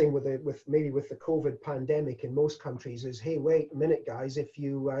learned anything with the COVID pandemic in most countries is, hey, wait a minute, guys, if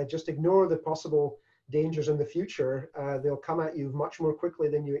you just ignore the possible dangers in the future, they'll come at you much more quickly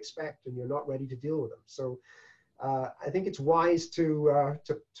than you expect, and you're not ready to deal with them. So I think it's wise to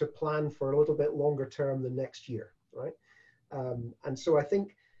plan for a little bit longer term than next year, right? And so I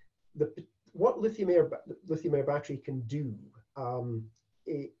think what lithium air battery can do,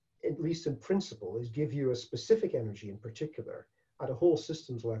 at least in principle, is give you a specific energy in particular at a whole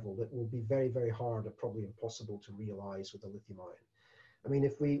systems level that will be very, very hard and probably impossible to realize with a lithium ion. I mean,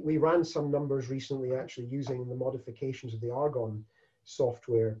 if we ran some numbers recently actually using the modifications of the Argon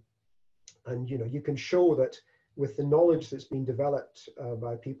software, and you can show that with the knowledge that's been developed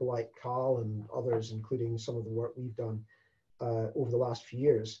by people like Carl and others, including some of the work we've done over the last few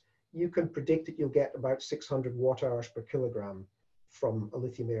years, you can predict that you'll get about 600 watt hours per kilogram from a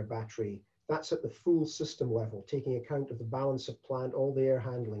lithium-air battery. That's at the full system level, taking account of the balance of plant, all the air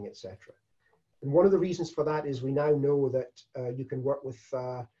handling, etc. And one of the reasons for that is we now know that you can work with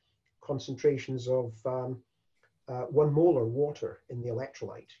concentrations of 1 molar water in the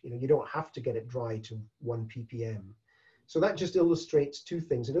electrolyte. You don't have to get it dry to 1 ppm. So that just illustrates two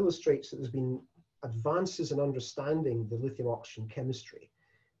things. It illustrates that there's been advances in understanding the lithium oxygen chemistry,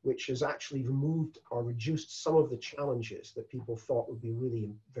 which has actually removed or reduced some of the challenges that people thought would be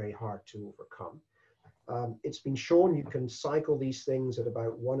really very hard to overcome. It's been shown you can cycle these things at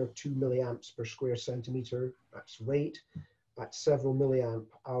about 1 or 2 milliamps per square centimeter. That's rate, at several milliamp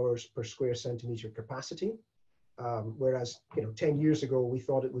hours per square centimeter capacity. Whereas 10 years ago we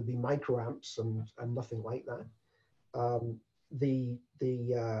thought it would be microamps and nothing like that. The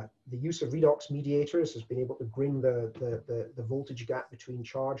use of redox mediators has been able to bring the voltage gap between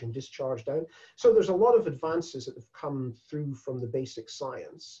charge and discharge down. So there's a lot of advances that have come through from the basic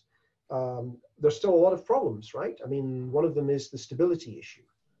science. There's still a lot of problems, right? I mean, one of them is the stability issue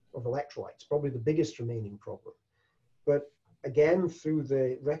of electrolytes, probably the biggest remaining problem. But again, through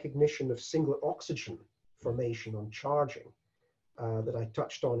the recognition of singlet oxygen formation on charging, that I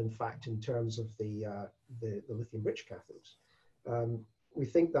touched on, in fact, in terms of the lithium-rich cathodes. We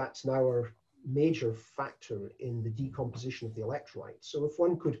think that's now a major factor in the decomposition of the electrolyte. So if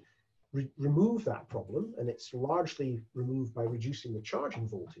one could remove that problem, and it's largely removed by reducing the charging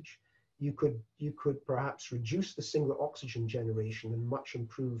voltage, you could perhaps reduce the singlet oxygen generation and much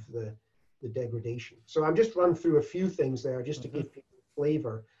improve the degradation. So I've just run through a few things there just to give people a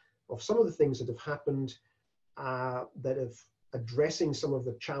flavor of some of the things that have happened that have addressing some of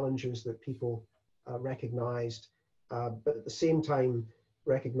the challenges that people recognized, but at the same time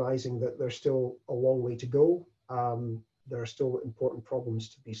recognizing that there's still a long way to go. There are still important problems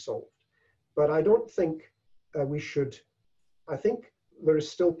to be solved. But I don't think I think there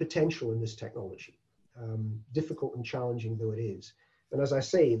is still potential in this technology, difficult and challenging though it is. And as I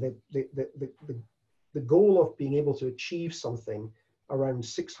say, the goal of being able to achieve something around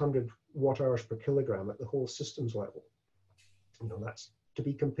 600 watt hours per kilogram at the whole systems level, that's to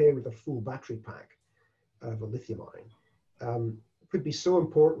be compared with a full battery pack of a lithium ion, could be so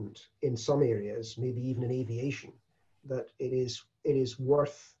important in some areas, maybe even in aviation, that it is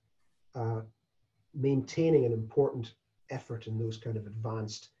worth maintaining an important effort in those kind of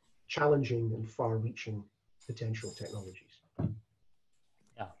advanced, challenging and far-reaching potential technologies.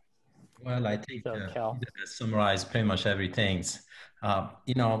 Yeah. Well, I think So, Cal, summarized pretty much everything.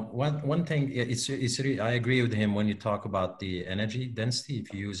 One thing, it's really, I agree with him when you talk about the energy density.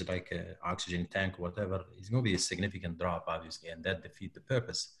 If you use like an oxygen tank or whatever, it's going to be a significant drop, obviously, and that defeats the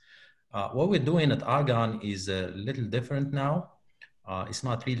purpose. What we're doing at Argonne is a little different now. It's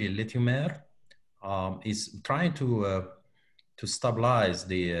not really lithium air. It's trying to stabilize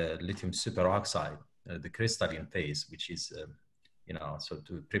the lithium superoxide, the crystalline phase, which is, so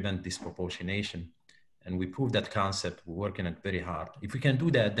to prevent disproportionation. And we proved that concept. We're working it very hard. If we can do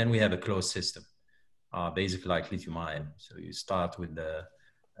that, then we have a closed system, basically like lithium ion. So you start with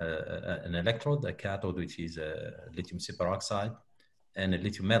an electrode, a cathode, which is a lithium superoxide, and a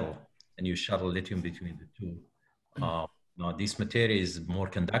lithium metal, and you shuttle lithium between the two. Now this material is more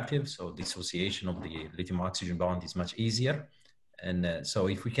conductive, so dissociation of the lithium oxygen bond is much easier. And so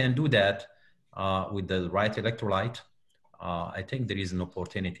if we can do that with the right electrolyte, I think there is an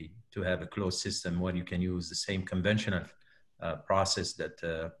opportunity to have a closed system where you can use the same conventional process that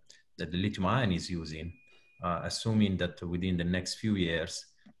the lithium ion is using, assuming that within the next few years,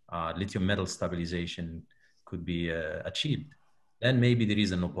 lithium metal stabilization could be achieved. Then maybe there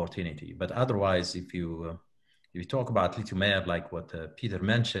is an opportunity. But otherwise, if you talk about lithium air, like what Peter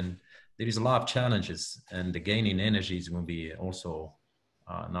mentioned, there is a lot of challenges, and the gain in energy is going to be also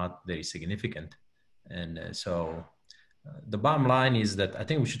not very significant. And so the bottom line is that I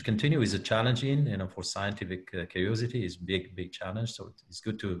think we should continue with the challenging, for scientific curiosity is big challenge. So it's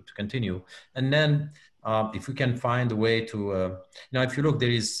good to continue. And then if we can find a way to, if you look,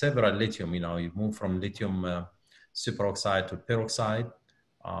 there is several lithium, you move from lithium superoxide to peroxide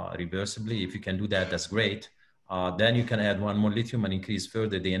reversibly. If you can do that, that's great. Then you can add one more lithium and increase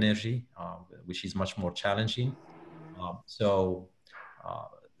further the energy, which is much more challenging.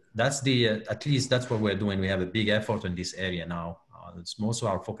 That's at least that's what we're doing. We have a big effort in this area now. It's most of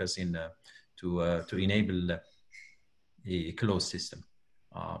our focus in to enable a closed system,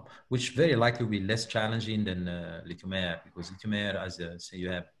 which very likely will be less challenging than lithium air, because lithium air, as say you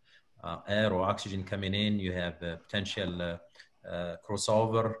have air or oxygen coming in, you have potential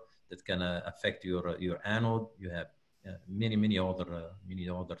crossover that can affect your anode. You have many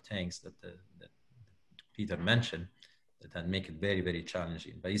other things that Peter mentioned that make it very, very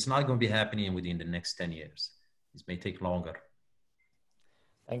challenging. But it's not going to be happening within the next 10 years. It may take longer.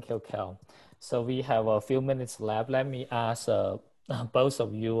 Thank you, Cal. So we have a few minutes left. Let me ask both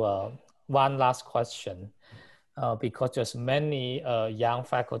of you one last question, because there's many young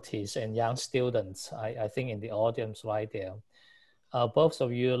faculties and young students, I think, in the audience right there. Both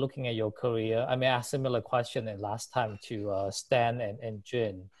of you looking at your career, I may ask similar question than last time to Stan and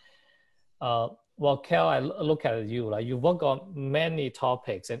Jin. Well, Cal, I look at you, like you work on many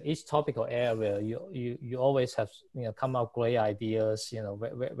topics, and each topical area, you always have come up great ideas,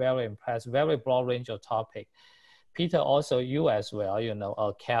 very impressed, very broad range of topic. Peter, also you as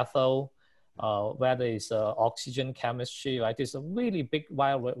well, cathode, whether it's oxygen chemistry, right? There's a really big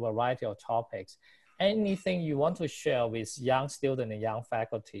wide variety of topics. Anything you want to share with young students and young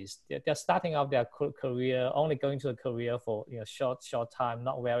faculties? They're starting out their career, only going to a career for short time,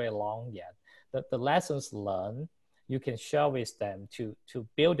 not very long yet. The lessons learned you can share with them to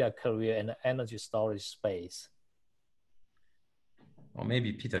build their career in the energy storage space. Or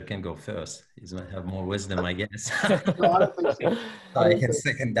maybe Peter can go first. He's going to have more wisdom, I guess. No, I don't think so. I can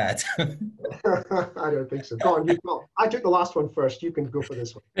second that. I don't think so. Go on, I took the last one first. You can go for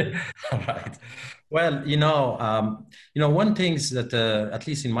this one. All right. Well, one thing is that at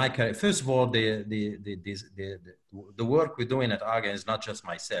least in my career, first of all, the work we're doing at AGA is not just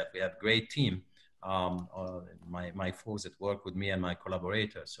myself. We have a great team, my folks that work with me and my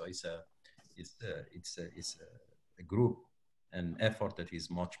collaborators. So it's a group and effort that is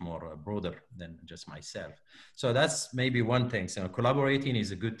much more broader than just myself. So that's maybe one thing. So collaborating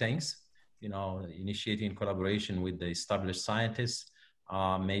is a good thing. Initiating collaboration with the established scientists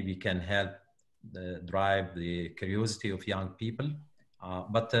maybe can help drive the curiosity of young people.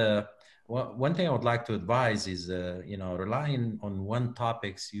 But one thing I would like to advise is, relying on one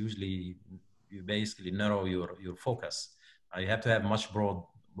topics, usually you basically narrow your focus. You have to have much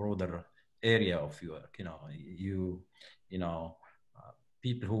broader area of your work.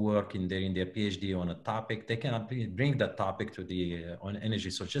 People who work in their PhD on a topic, they cannot bring that topic to the on energy.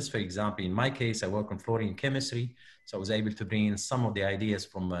 So just for example, in my case, I work on fluorine chemistry. So I was able to bring in some of the ideas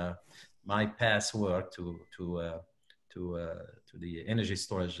from my past work to the energy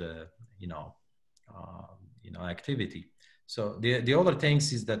storage, activity. So the other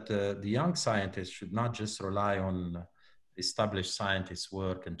things is that the young scientists should not just rely on established scientists'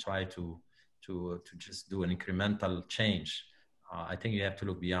 work and try to just do an incremental change. I think you have to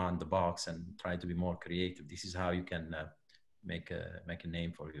look beyond the box and try to be more creative. This is how you can make a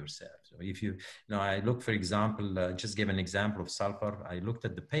name for yourself. So if I look, for example, just give an example of sulfur. I looked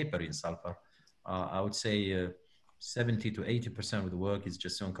at the paper in sulfur. I would say 70 to 80% of the work is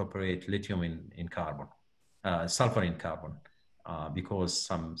just to incorporate lithium in carbon, sulfur in carbon, because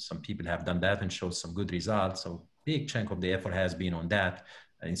some people have done that and showed some good results. So big chunk of the effort has been on that,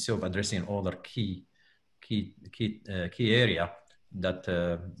 instead of addressing other key area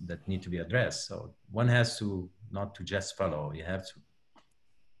that need to be addressed. So one has to not to just follow. You have to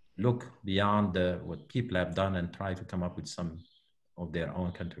look beyond what people have done and try to come up with some of their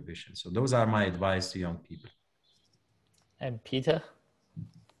own contributions. So those are my advice to young people. And Peter?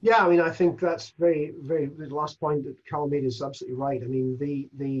 Yeah, I mean, I think that's the last point that Cal made is absolutely right. I mean,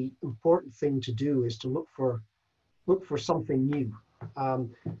 the important thing to do is to look for something new.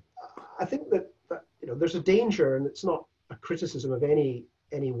 I think that there's a danger, and it's not a criticism of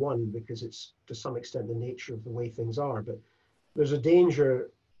anyone, because it's to some extent the nature of the way things are, but there's a danger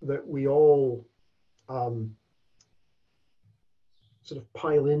that we all sort of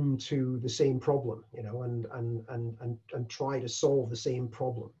pile into the same problem, and try to solve the same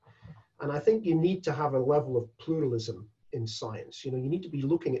problem. And I think you need to have a level of pluralism in science. You need to be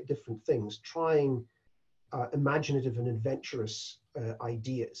looking at different things, trying imaginative and adventurous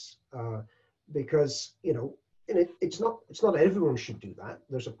ideas, because it's not everyone should do that.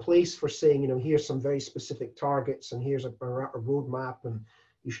 There's a place for saying, here's some very specific targets and here's a roadmap and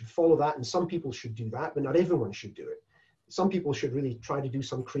you should follow that. And some people should do that, but not everyone should do it. Some people should really try to do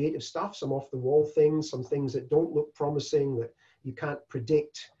some creative stuff, some off the wall things, some things that don't look promising, that you can't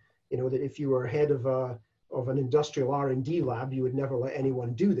predict, that if you were head of an industrial R&D lab, you would never let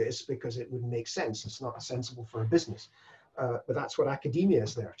anyone do this because it wouldn't make sense. It's not sensible for a business. But that's what academia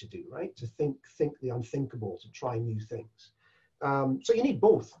is there to do, right? To think the unthinkable, to try new things. So you need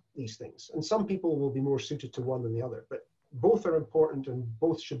both these things. And some people will be more suited to one than the other, but both are important and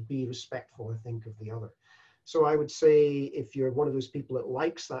both should be respectful, I think, of the other. So I would say if you're one of those people that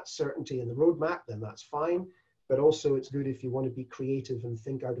likes that certainty in the roadmap, then that's fine. But also it's good if you want to be creative and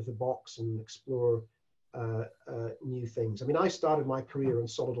think out of the box and explore new things. I mean, I started my career in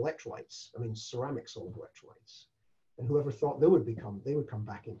solid electrolytes. I mean, ceramic solid electrolytes. And whoever thought they would come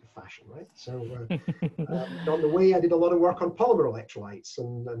back into fashion, right? So on the way, I did a lot of work on polymer electrolytes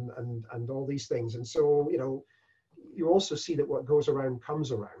and all these things. And so, you know, you also see that what goes around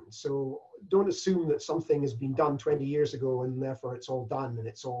comes around. So don't assume that something has been done 20 years ago and therefore it's all done and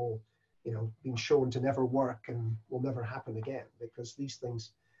it's all, you know, been shown to never work and will never happen again, because these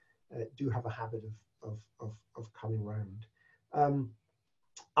things do have a habit of coming around.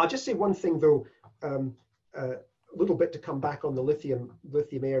 I'll just say one thing though, a little bit to come back on the lithium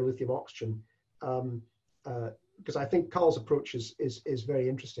air, lithium oxygen, because I think Carl's approach is very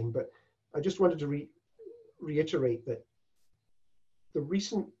interesting, but I just wanted to reiterate that the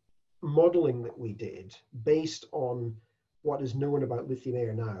recent modeling that we did based on what is known about lithium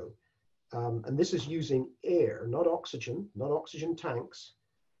air now, and this is using air, not oxygen tanks,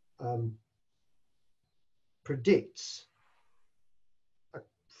 predicts a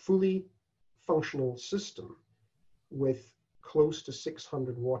fully functional system with close to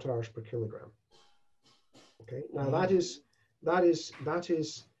 600 watt hours per kilogram. Okay, now that is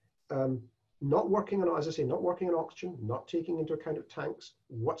not working on, as I say, not working on oxygen, not taking into account of tanks.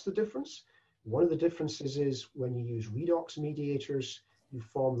 What's the difference? One of the differences is when you use redox mediators, you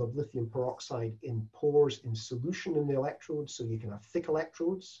form the lithium peroxide in pores in solution in the electrodes, so you can have thick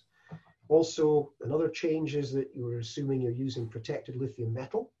electrodes. Also, another change is that you're assuming you're using protected lithium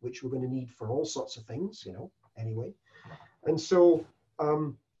metal, which we're going to need for all sorts of things, you know, anyway. And so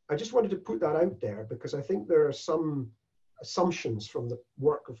I just wanted to put that out there because I think there are some assumptions from the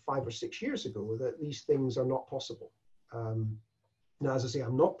work of 5 or 6 years ago that these things are not possible. Now, as I say,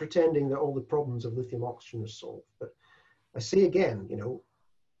 I'm not pretending that all the problems of lithium oxygen are solved, but I say again, you know,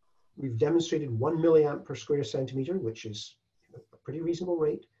 we've demonstrated 1 milliamp per square centimeter, which is, you know, a pretty reasonable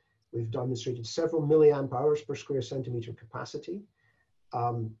rate. We've demonstrated several milliamp hours per square centimeter capacity.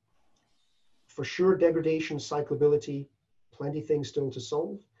 For sure, degradation, cyclability, plenty things still to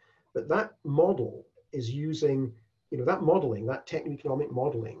solve, but that model is using, you know, that modeling, that techno-economic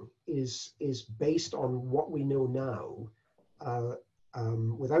modeling is based on what we know now,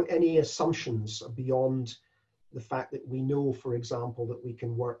 without any assumptions beyond the fact that we know, for example, that we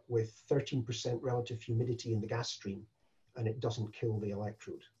can work with 13% relative humidity in the gas stream and it doesn't kill the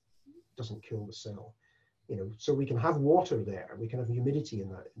electrode, doesn't kill the cell. You know, so we can have water there, we can have humidity in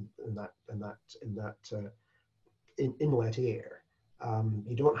that inlet air.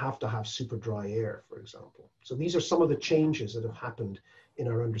 You don't have to have super dry air, for example. So these are some of the changes that have happened in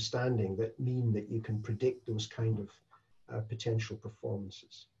our understanding that mean that you can predict those kind of potential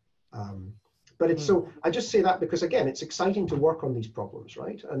performances. But it's so, I just say that because again, it's exciting to work on these problems,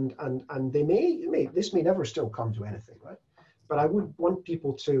 right? And this may never still come to anything, right? But I would want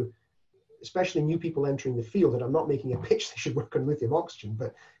people to, especially new people entering the field, and I'm not making a pitch they should work on lithium oxygen,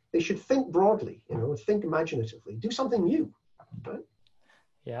 but they should think broadly, you know, think imaginatively, do something new, right?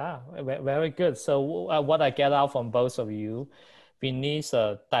 Yeah, very good. So what I get out from both of you, we need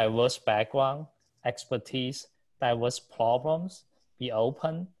a diverse background, expertise, diverse problems, be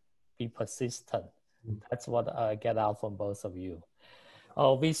open, be persistent. That's what I get out from both of you.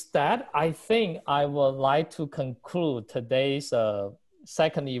 With that, I think I would like to conclude today's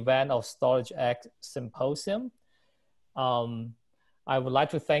second event of StorageX Symposium. I would like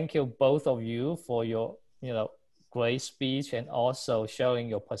to thank you, both of you, for your, you know, great speech and also sharing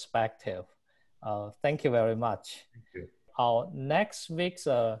your perspective. Thank you very much. Thank you. Our next week's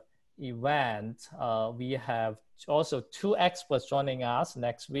event, we have also 2 experts joining us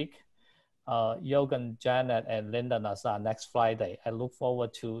next week, Yogan Janet and Linda Nazar next Friday. I look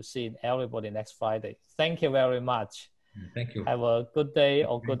forward to seeing everybody next Friday. Thank you very much. Thank you. Have a good day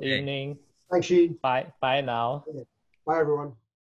or good evening. Thanks, Sheen. Bye now. Bye, everyone.